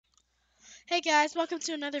Hey guys, welcome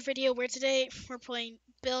to another video where today we're playing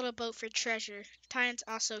Build a Boat for Treasure. Tyan's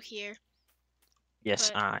also here,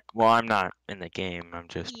 Yes, but I'm not in the game. I'm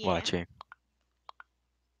just yeah, watching.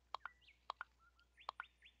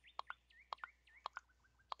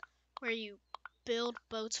 where you build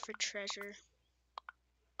boats for treasure.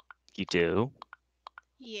 You do?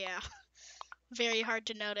 Yeah, very hard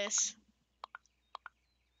to notice.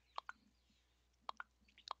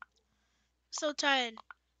 So Tyan,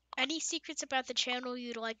 any secrets about the channel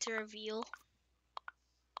you'd like to reveal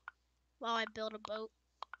while I build a boat?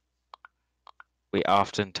 We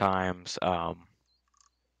oftentimes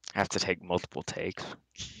have to take multiple takes.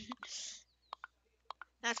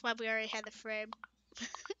 That's why we already had the frame.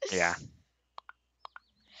 Yeah.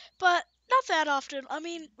 But not that often. I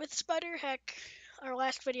mean, with Spider Heck, our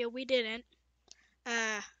last video, we didn't.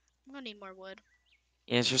 I'm gonna need more wood.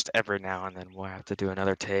 It's just every now and then we'll have to do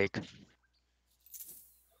another take.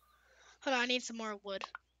 Hold on, I need some more wood.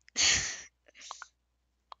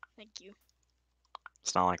 Thank you.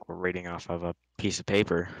 It's not like we're reading off of a piece of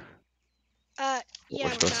paper. Uh, What we're yeah,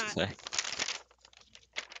 we're supposed to not. say.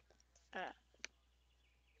 Uh,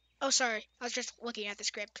 oh, sorry. I was just looking at the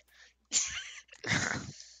script.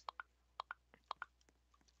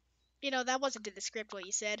 You know, that wasn't in the script what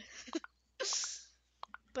you said.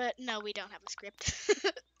 But no, we don't have a script.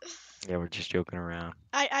 Yeah, we're just joking around.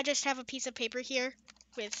 I just have a piece of paper here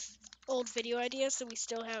with old video ideas, so we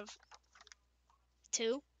still have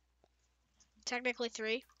two. Technically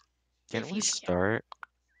three, Can if we you count. start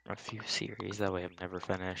a few series? That way I'm never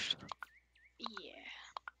finished. Yeah.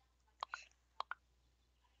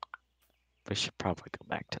 We should probably go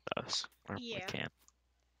back to those. Or we Yeah. can't.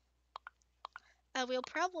 We'll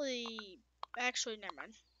probably... Actually, never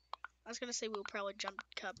mind. I was gonna say we'll probably jump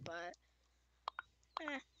cut, but...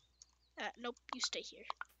 Nope, you stay here.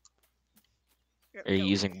 Are you No.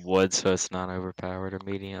 using wood so it's not overpowered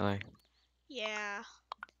immediately? Yeah.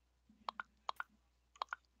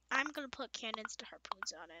 I'm gonna put cannons to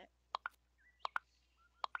harpoons on it.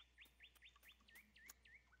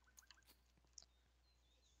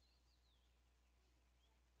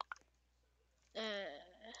 I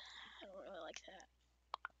don't really like that.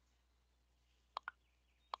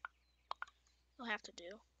 I'll have to do.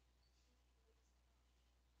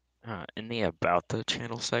 In the About the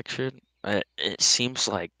Channel section, it seems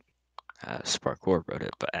like Sparkor wrote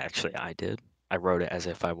it, but actually I did. I wrote it as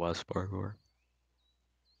if I was Sparkor.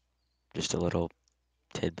 Just a little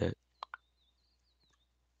tidbit.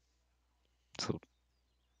 It's a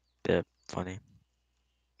bit funny.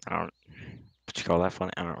 I don't. What you call that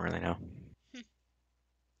funny? I don't really know.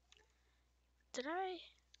 Did I?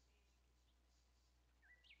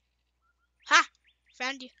 Ha!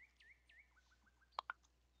 Found you.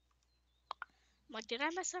 I'm like, did I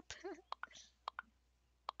mess up?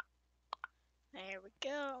 There we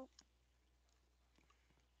go.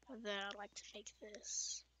 And then I'd like to make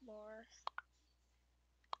this more.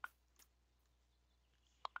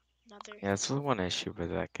 Another. Yeah, that's the one issue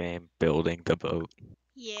with that game, building the boat.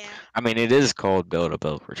 Yeah. I mean, it is called Build a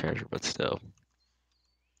Boat for Treasure, but still.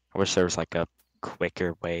 I wish there was like a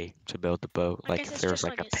quicker way to build the boat. I Like guess if it's there was just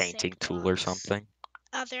like like a a painting tool or sandbox. something.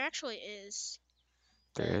 There actually is.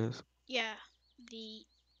 There The is. Yeah, the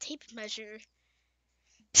tape measure.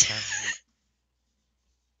 It's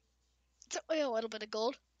only a little bit of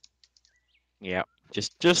gold. Yeah,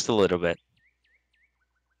 just a little bit.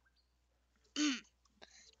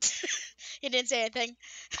 He didn't say anything.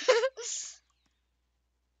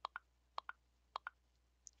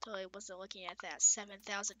 Totally wasn't looking at that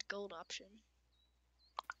 7,000 gold option.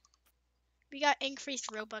 We got increased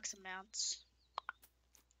Robux amounts.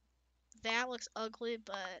 That looks ugly,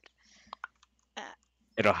 but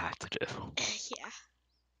It'll have to do. yeah.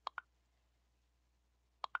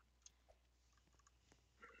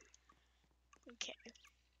 Okay. We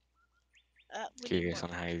need more Curious on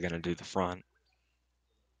how you're wood. gonna do the front.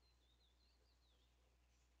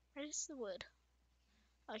 Where's the wood?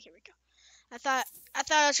 Oh, here we go. I thought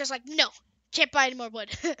I was just like, no, can't buy any more wood.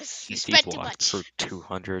 You 50 spent too blocks for much.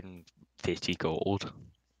 250 gold.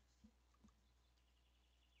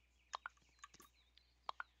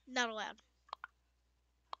 Not allowed.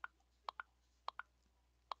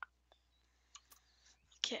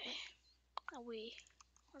 Okay. Now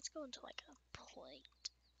let's go into like a plate.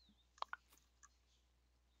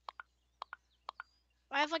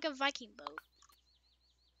 I have like a Viking boat.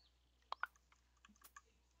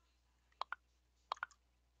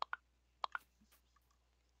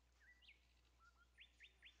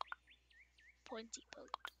 Pointy boat.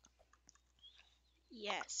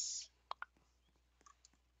 Yes.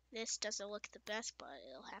 This doesn't look the best, but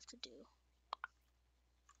it'll have to do.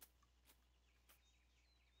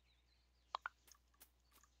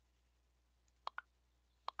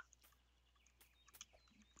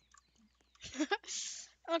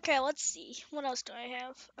 Okay, let's see. What else do I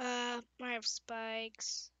have? I have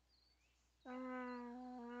spikes.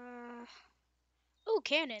 Oh,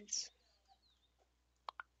 cannons.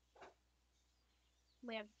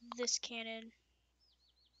 We have this cannon.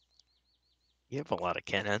 You have a lot of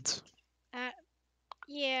cannons.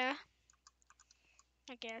 Yeah,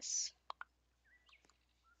 I guess.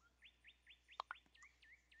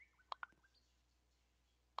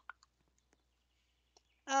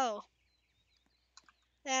 Oh,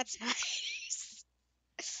 that's nice.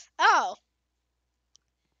 Oh,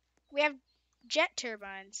 we have jet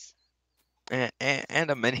turbines. And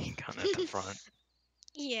a minigun at the front.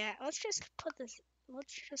 Yeah, let's just put this.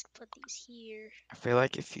 Let's just put these here. I feel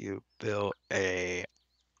like if you built a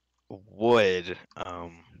wood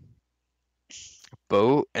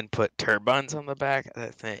boat and put turbines on the back, I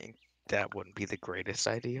think that wouldn't be the greatest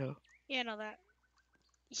idea. Yeah, no, that.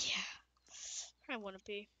 Yeah, I wouldn't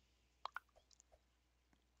be.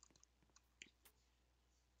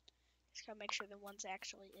 Just gotta make sure the one's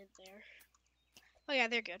actually in there. Oh yeah,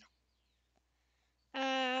 they're good.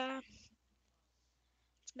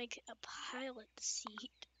 Let's make a pilot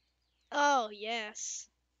seat. Oh yes.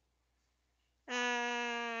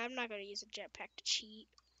 I'm not gonna use a jetpack to cheat.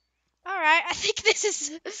 All right, I think this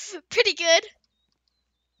is pretty good.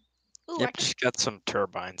 Ooh, Yep, just got some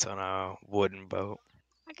turbines on a wooden boat.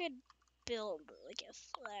 I could build like a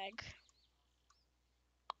flag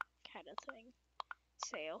kind of thing.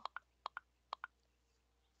 Sail.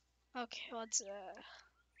 Okay, let's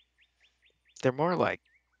They're more like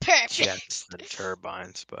perfect. jets than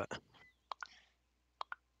turbines, but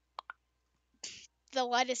The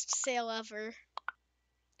lightest sail ever.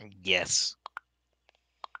 yes.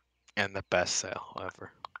 And the best sail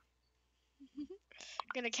ever.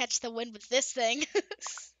 Gonna catch the wind with this thing.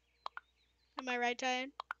 Am I right,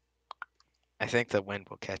 Ryan? I think the wind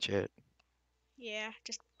will catch it. Yeah,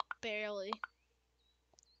 just barely.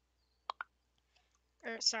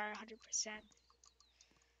 Or sorry, 100%.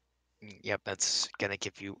 Yep, that's gonna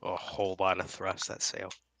give you a whole lot of thrust, that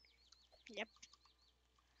sail. Yep.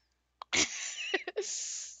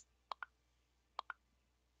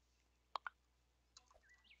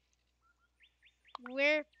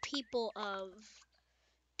 We're people of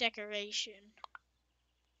decoration.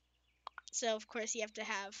 So, of course, you have to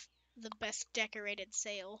have the best decorated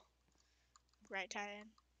sail. Right,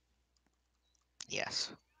 Ryan?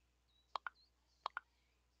 Yes.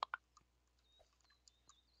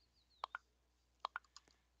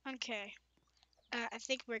 Okay. I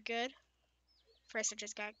think we're good. First, I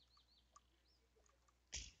just got.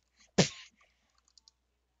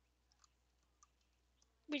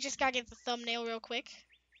 We just gotta get the thumbnail real quick.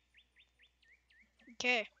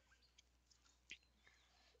 Okay.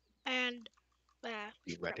 And, Be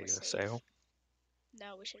should ready probably to save. sail.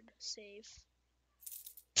 No, we should save.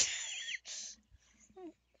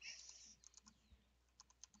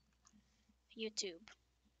 YouTube.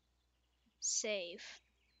 Save.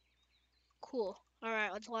 Cool.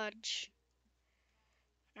 Alright, let's launch.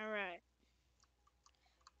 Alright.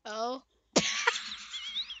 Oh.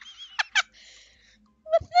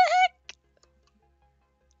 What the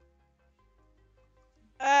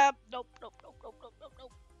heck? Nope, nope, nope, nope, nope, nope,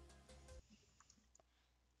 nope.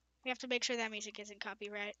 We have to make sure that music isn't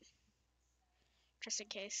copyright. Just in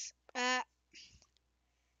case. What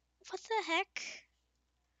the heck?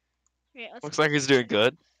 Okay, let's. Looks like he's doing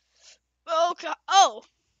good. Oh, God. Oh!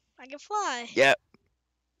 I can fly. Yep.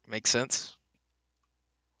 Makes sense.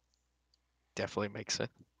 Definitely makes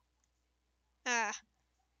sense. Ah.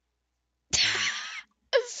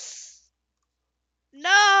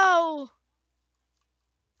 No!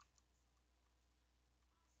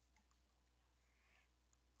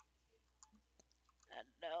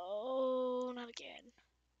 No, not again.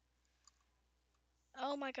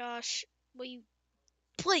 Oh my gosh. Will you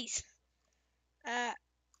please? Let's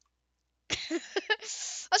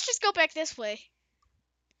just go back this way.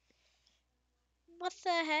 What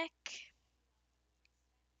the heck?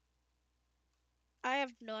 I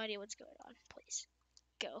have no idea what's going on. Please,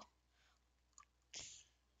 go.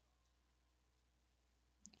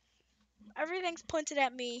 Everything's pointed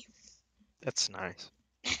at me. That's nice.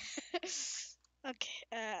 Okay,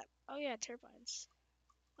 oh yeah, turbines.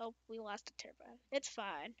 Oh, we lost a turbine. It's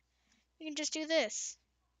fine. We can just do this.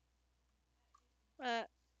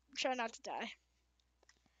 Try not to die.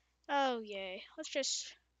 Oh, yay. Let's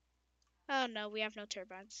just... Oh, no, we have no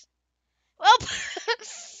turbines. Well,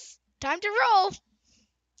 time to roll.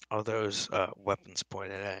 All those weapons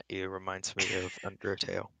pointed at you reminds me of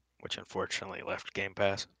Undertale, which unfortunately left Game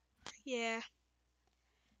Pass. Yeah.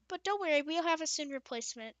 But don't worry, we'll have a soon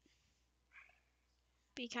replacement.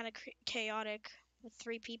 be kind of chaotic with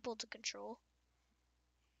 3 people to control.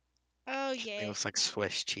 Oh, It yay. looks like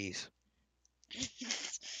Swiss cheese.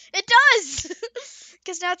 It does!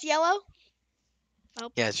 Because now it's yellow.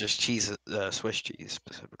 Oh. Yeah, it's just cheese. Swiss cheese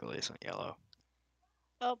specifically isn't yellow.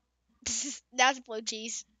 Oh. Now it's blue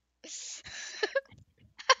cheese.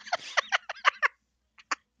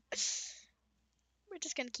 We're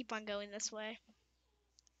just going to keep on going this way.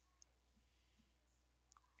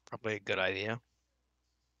 Probably a good idea.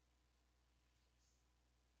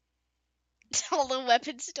 All the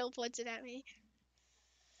weapons still pointed at me.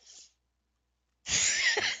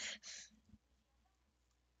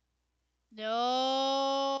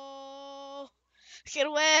 No. Get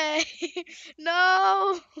away.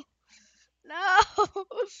 No. No.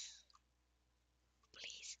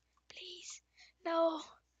 Please. Please. No.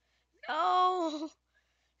 No.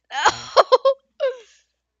 No.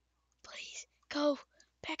 Please. Go.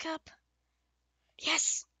 Back up.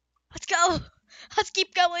 Yes. Let's go. Let's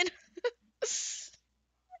keep going.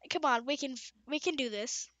 Come on. We can do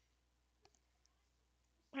this.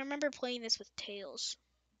 I remember playing this with Tails.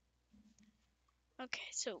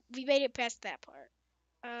 Okay, so we made it past that part.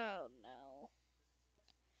 Oh no.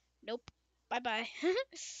 Nope. Bye bye.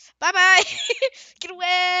 Bye bye. Get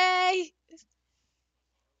away.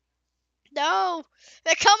 No.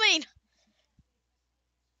 They're coming.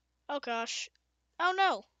 Oh gosh. Oh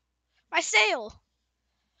no. My sail.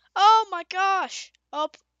 Oh my gosh. Oh.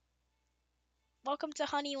 Welcome to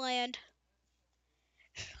Honeyland.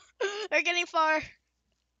 We're getting far.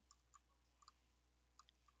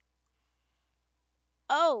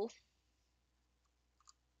 Oh.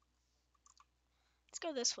 Let's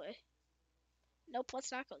go this way. Nope,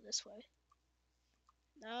 let's not go this way.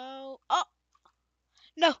 No. Oh.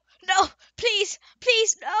 No. No. Please.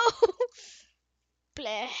 Please. No.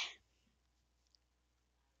 Bleh.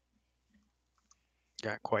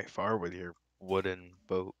 Got quite far with your wooden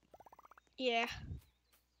boat. Yeah.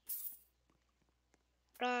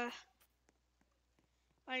 Alright,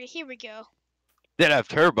 here we go. Did have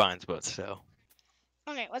turbines, but still.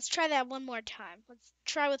 Okay, let's try that one more time. Let's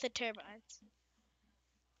try with the turbines.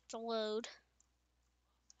 It's a load.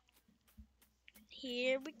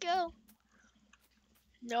 Here we go.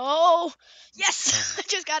 No! Yes! I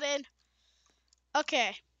just got in.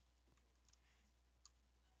 Okay.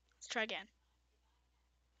 Let's try again.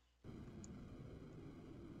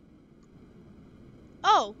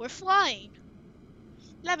 Oh, we're flying.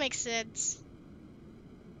 That makes sense.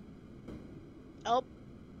 Oh.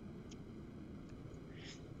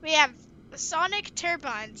 We have sonic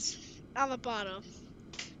turbines on the bottom.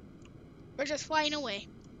 We're just flying away.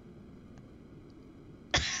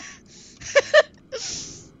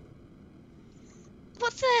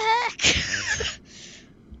 What the heck?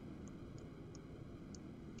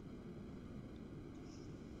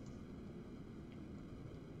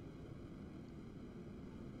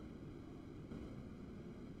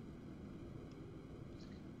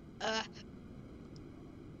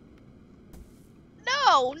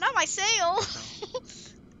 No, not my sail.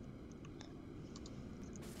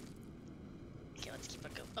 Okay, let's keep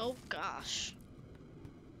it going. Oh gosh.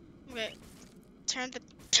 Okay, turn the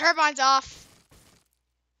turbines off.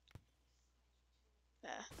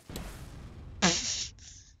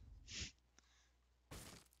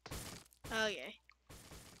 Okay.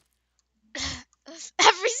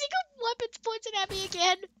 Every single weapon's pointing at me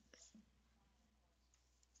again.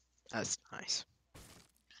 That's nice.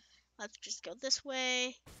 Let's just go this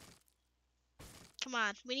way. Come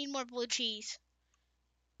on, we need more blue cheese.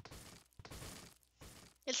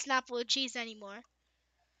 It's not blue cheese anymore.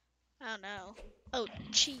 Oh no. Oh,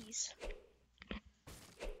 cheese.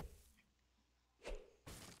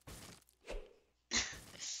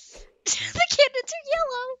 The cannons are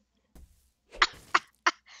yellow.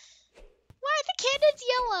 Why are the cannons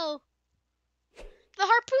yellow? The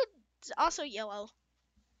harpoon's also yellow.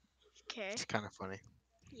 Okay. It's kind of funny.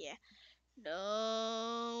 Yeah.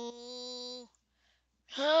 No.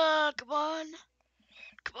 Come on.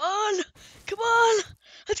 Come on. Come on.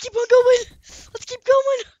 Let's keep on going. Let's keep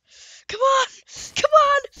going. Come on. Come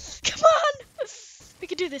on. Come on. We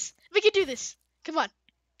can do this. We can do this. Come on.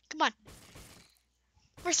 Come on.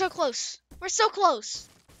 We're so close. We're so close.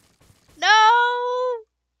 No.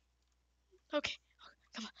 Okay.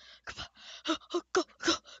 Come on. Come on. Oh, go.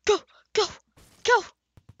 Go. Go. Go. Go.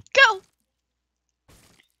 Go.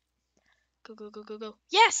 Go, go, go, go, go.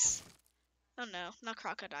 Yes! Oh no, not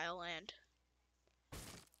Crocodile Land.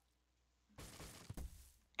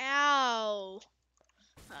 Ow.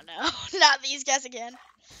 Oh no, not these guys again.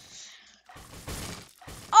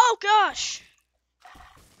 Oh gosh!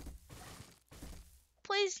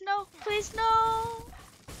 Please no, please no!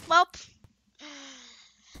 well,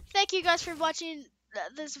 thank you guys for watching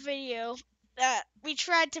this video. We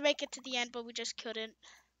tried to make it to the end, but we just couldn't.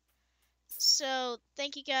 So,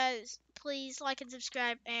 thank you guys. Please like and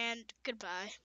subscribe, and goodbye.